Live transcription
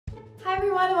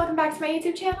everyone and welcome back to my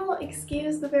YouTube channel.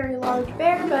 Excuse the very large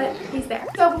bear, but he's there.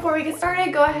 So before we get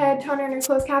started, go ahead, turn on your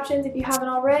closed captions if you haven't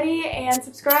already, and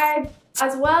subscribe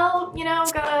as well. You know,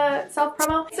 gotta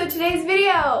self-promo. So today's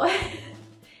video,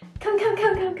 come. With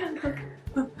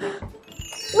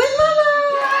Mama!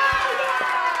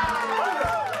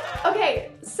 Okay,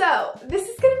 so this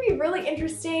is gonna be really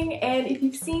interesting, and if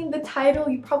you've seen the title,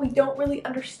 you probably don't really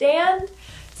understand.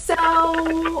 So,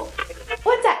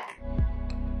 what's that?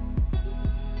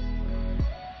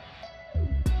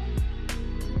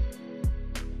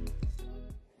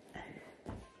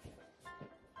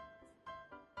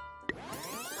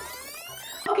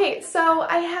 Okay, so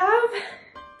I have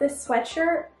this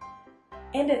sweatshirt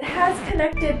and it has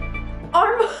connected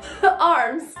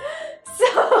arms.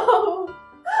 So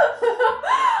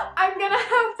I'm gonna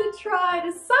have to try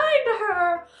to sign to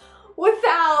her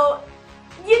without,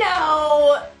 you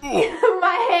know,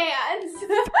 my hands.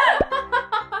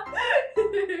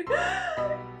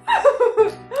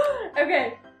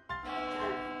 Okay.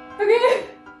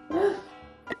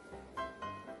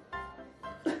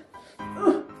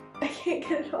 I can't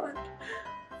get it on.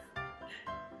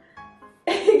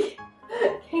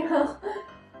 Well.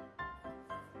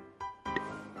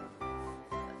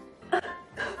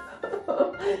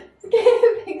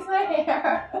 Fix my hair.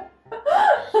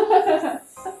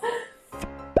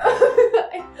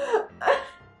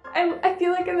 I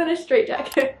feel like I'm in a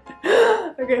straitjacket.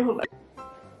 Okay, hold on.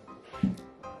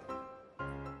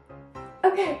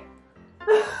 Okay.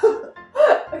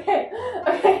 Okay.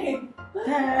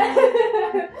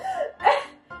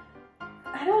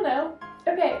 I don't know.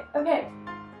 Okay. Okay.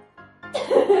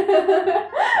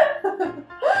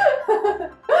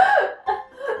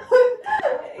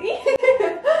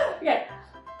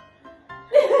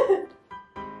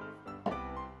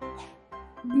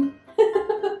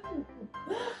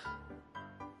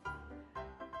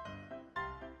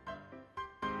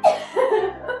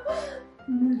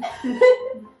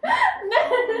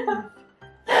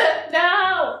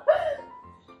 No.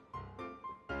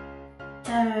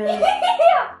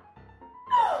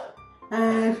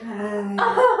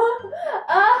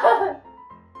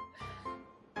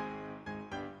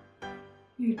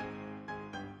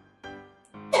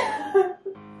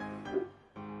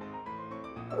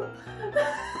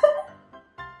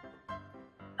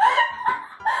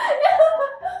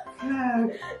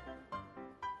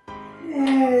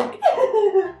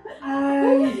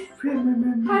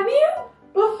 Have you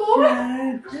before?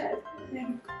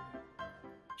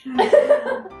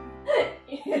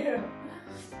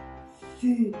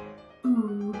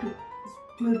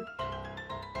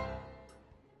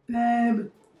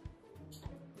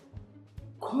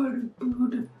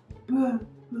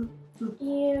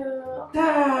 Ew.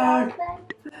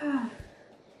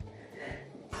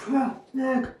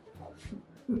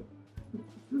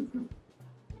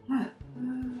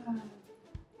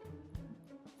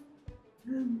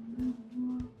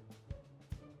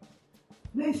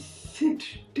 My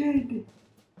shit's dead.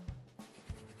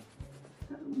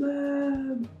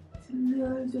 Mom,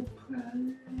 there's a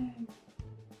problem.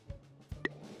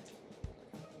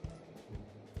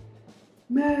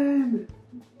 Mom,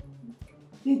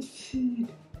 it's food.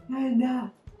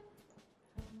 Anna,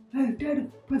 I've done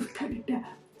it with Canada.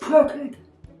 Perfect.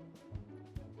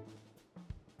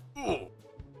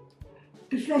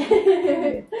 It's like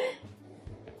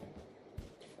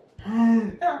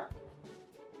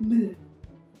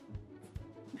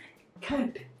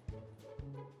cut.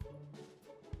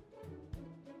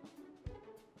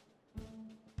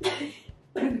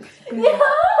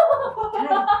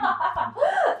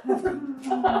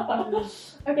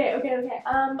 Okay.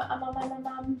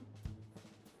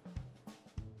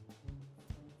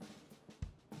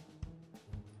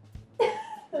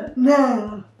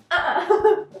 No.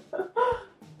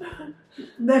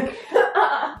 Next.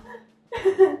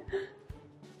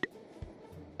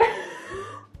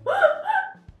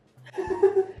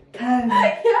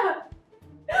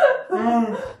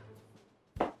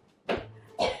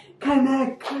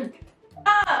 Connect.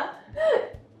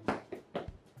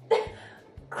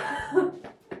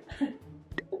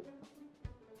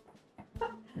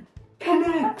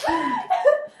 Connect.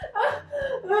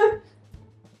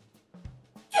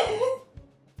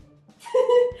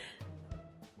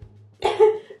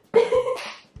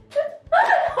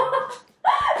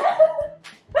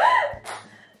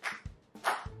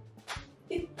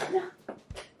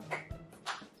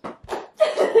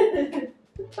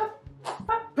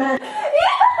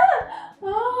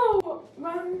 Oh,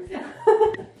 Mom.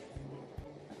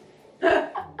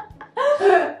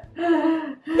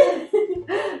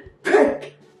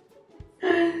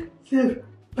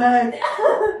 Back.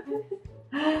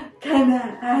 Can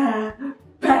I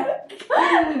back?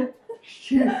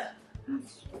 Shoot.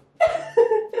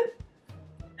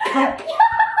 Back.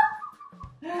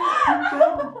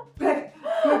 Back.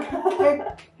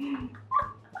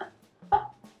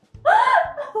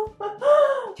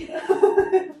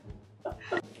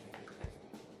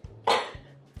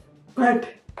 But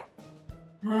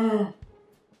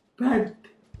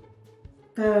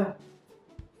the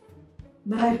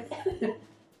knife.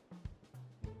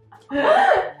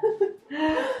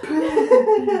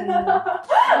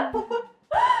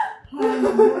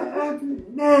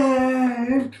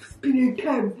 It's been a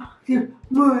time,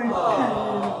 more time.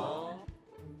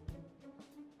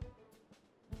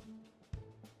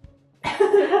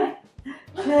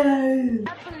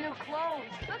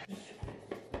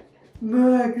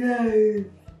 More clothes.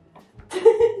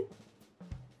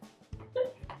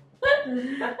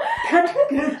 Cut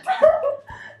it.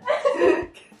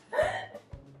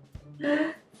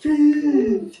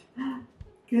 Shoes.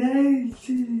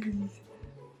 Glasses.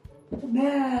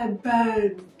 Mad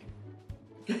band.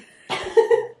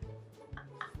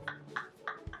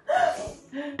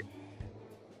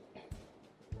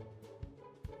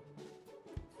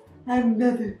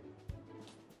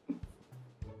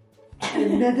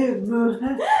 Another more.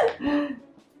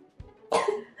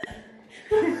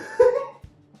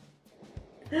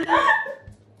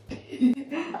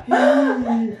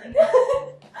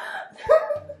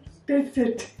 That's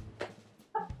it.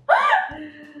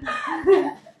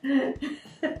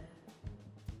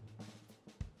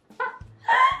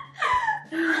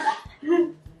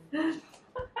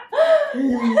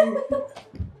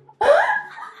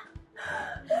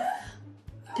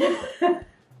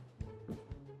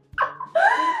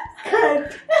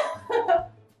 Cut.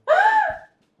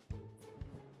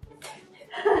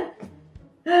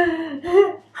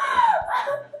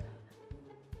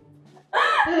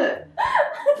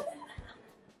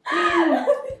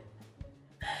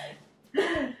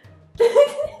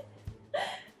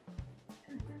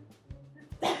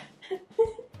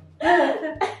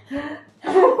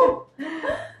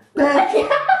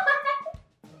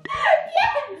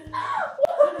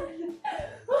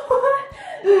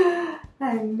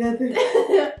 Another,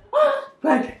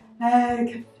 but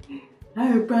I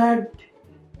bad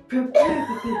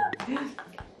publicity.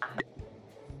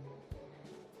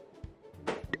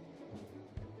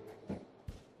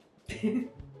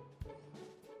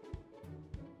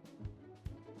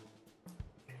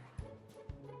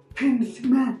 Prince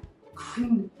Man,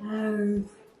 Queen House.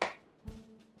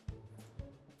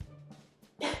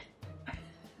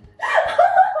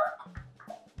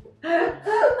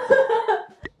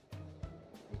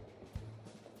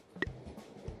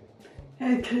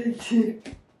 I can see,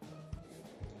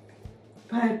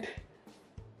 but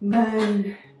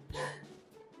man,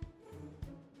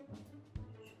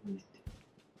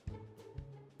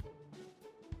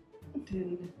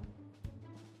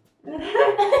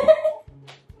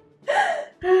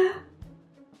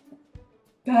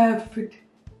 perfect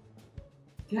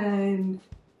time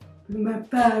for my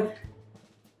bath.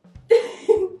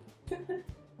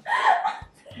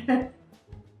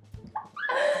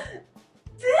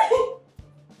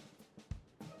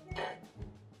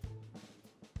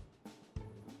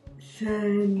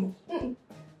 Sun.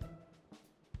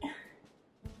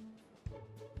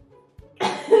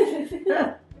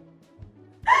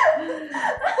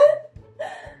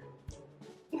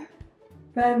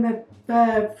 By my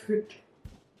barefoot.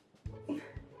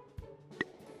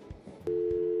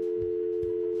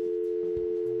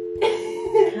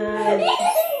 Yeah.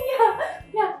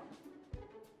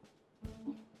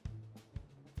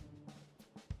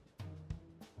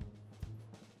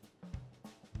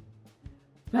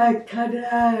 I cut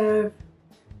off.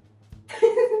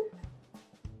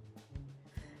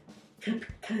 Cut.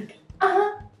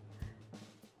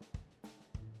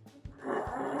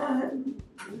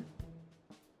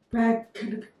 Back,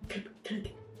 cut.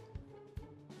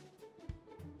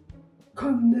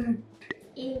 Connect.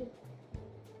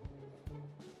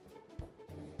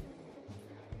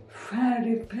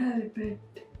 Parapet.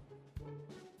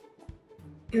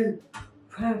 Good.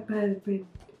 Parapet.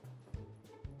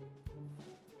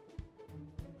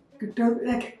 Don't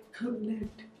like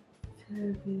connect.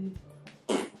 Service.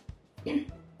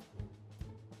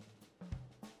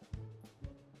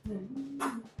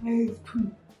 I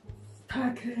put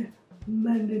start a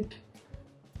minute.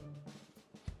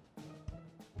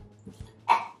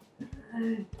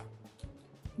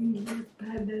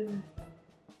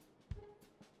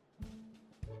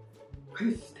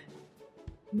 First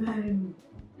man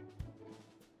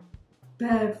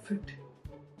barefoot.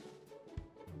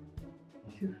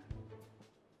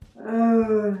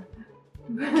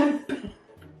 Captioned.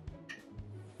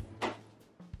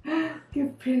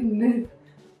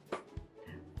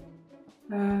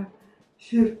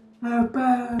 Should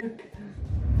about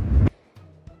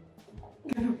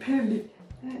captioned.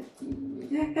 Yes.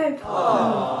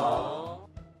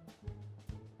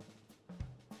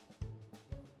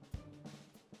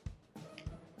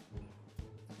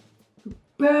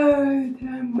 Birds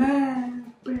are my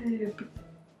baby.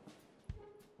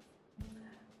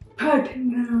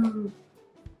 Partner.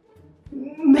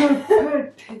 No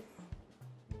partner.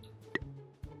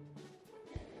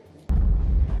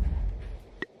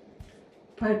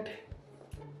 But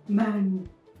man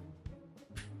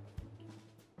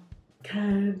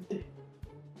cat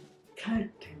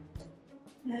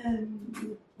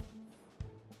and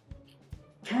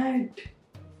cat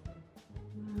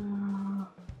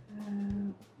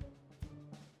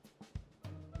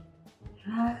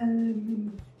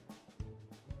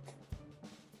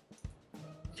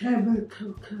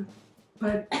chemical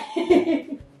but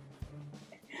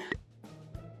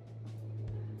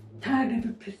kind of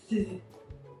a precision.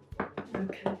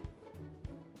 Okay.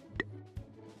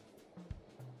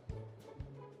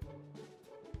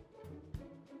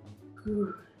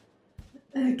 Good.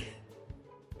 Egg.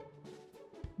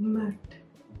 Mud.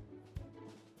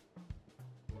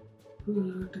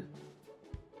 Food.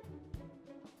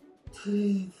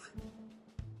 Cheese.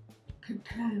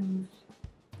 Contains.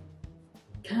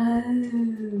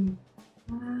 Can.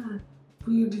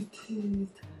 Food cheese.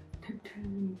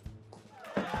 Contains.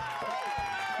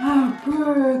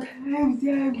 Bird,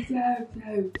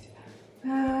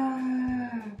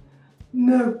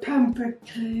 no comfort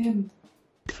cream.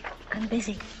 I'm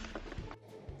busy.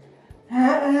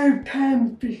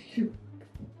 Time for soup.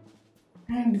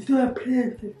 And so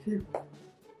prepared for soup.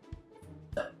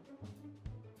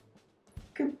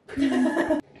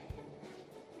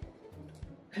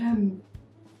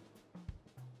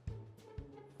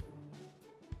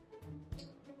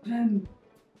 And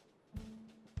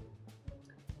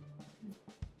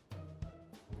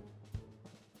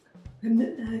the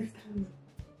next time.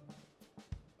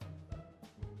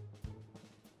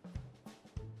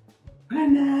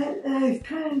 When next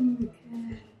time,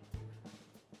 okay.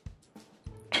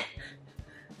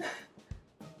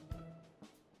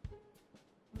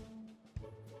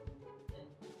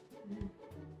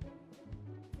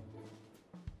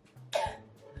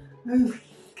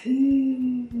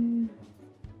 Okay.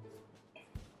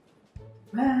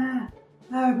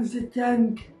 I was a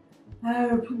junk. I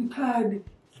was pretty proud.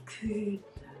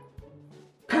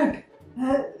 Cut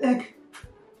like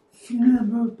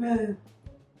snowmobile.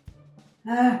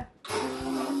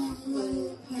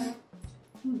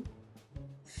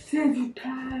 Several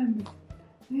times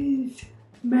is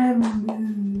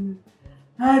memory.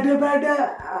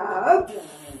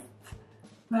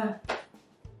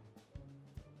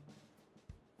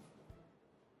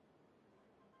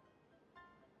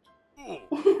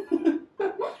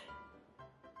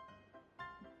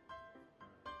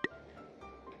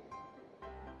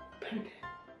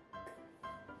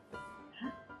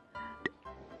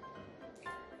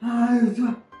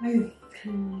 I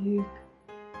can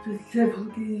for several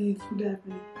days whatever.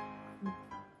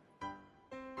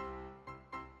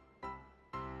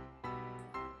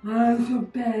 I also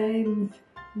bangs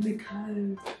in the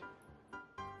car.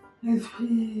 Ice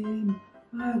cream.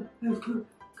 Let's go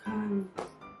car.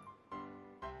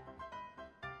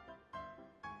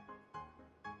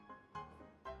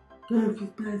 Go for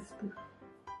basket.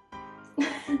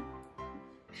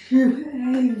 Shoot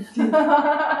anything.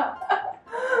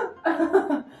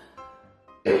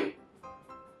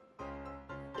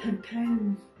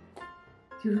 Sometimes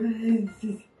you raise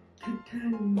this,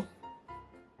 sometimes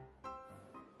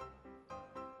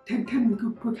we go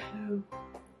put out.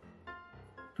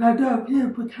 Right up here,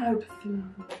 put out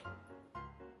some.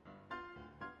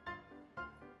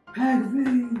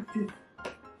 Pag-raise.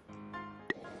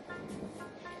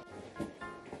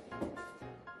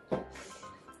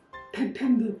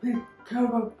 Sometimes we go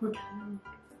up, put out.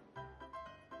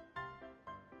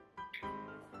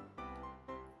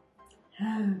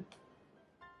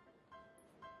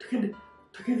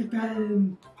 Took it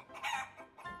down.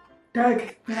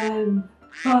 Dark down.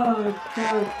 Fog.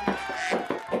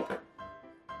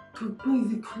 To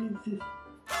crazy.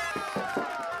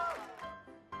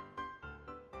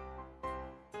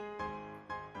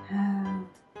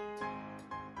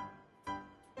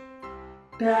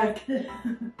 Dark.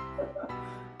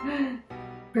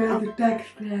 Brother dark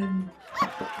down.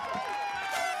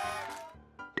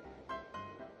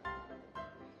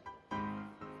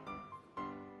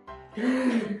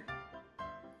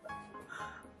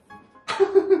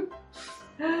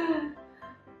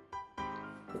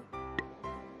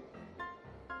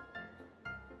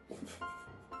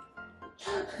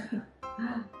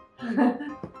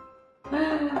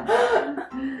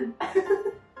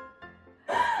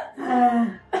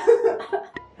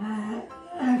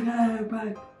 I've got a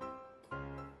bug.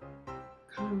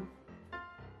 Come.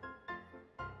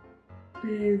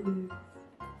 Baby.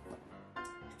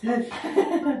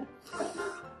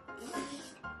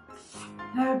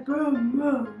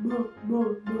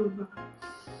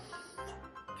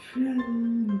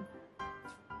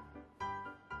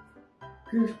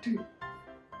 Christy.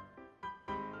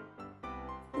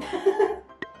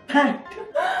 Packed.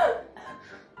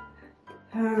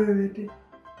 Hard.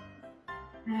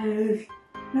 As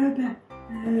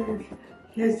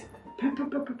yes,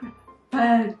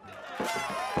 bad.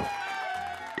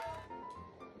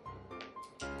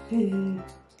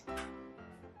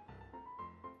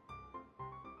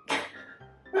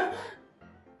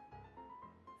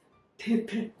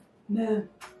 Tip it now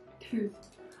to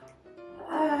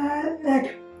like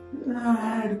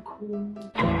radical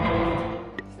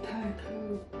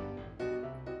tackle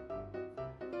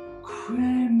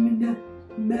criminal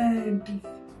madness.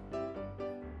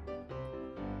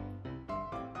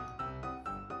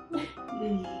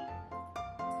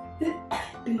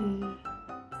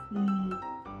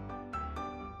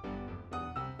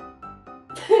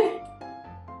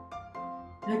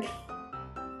 Next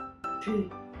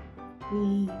time.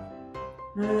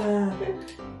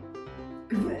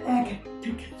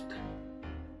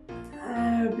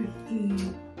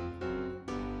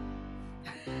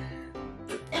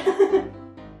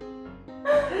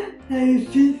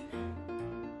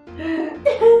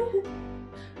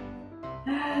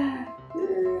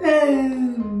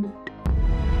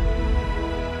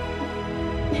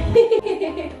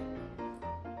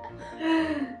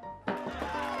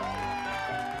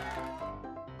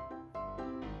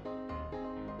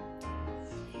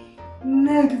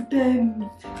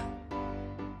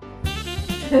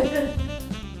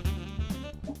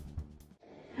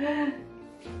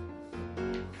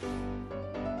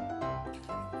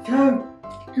 So,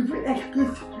 you put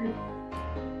exclusively.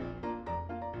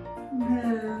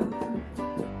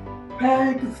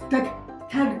 Bag of stuck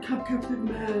 10 cupcakes in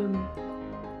mom.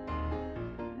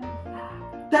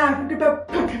 That would be a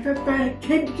pocket of my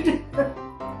kid.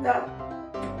 No.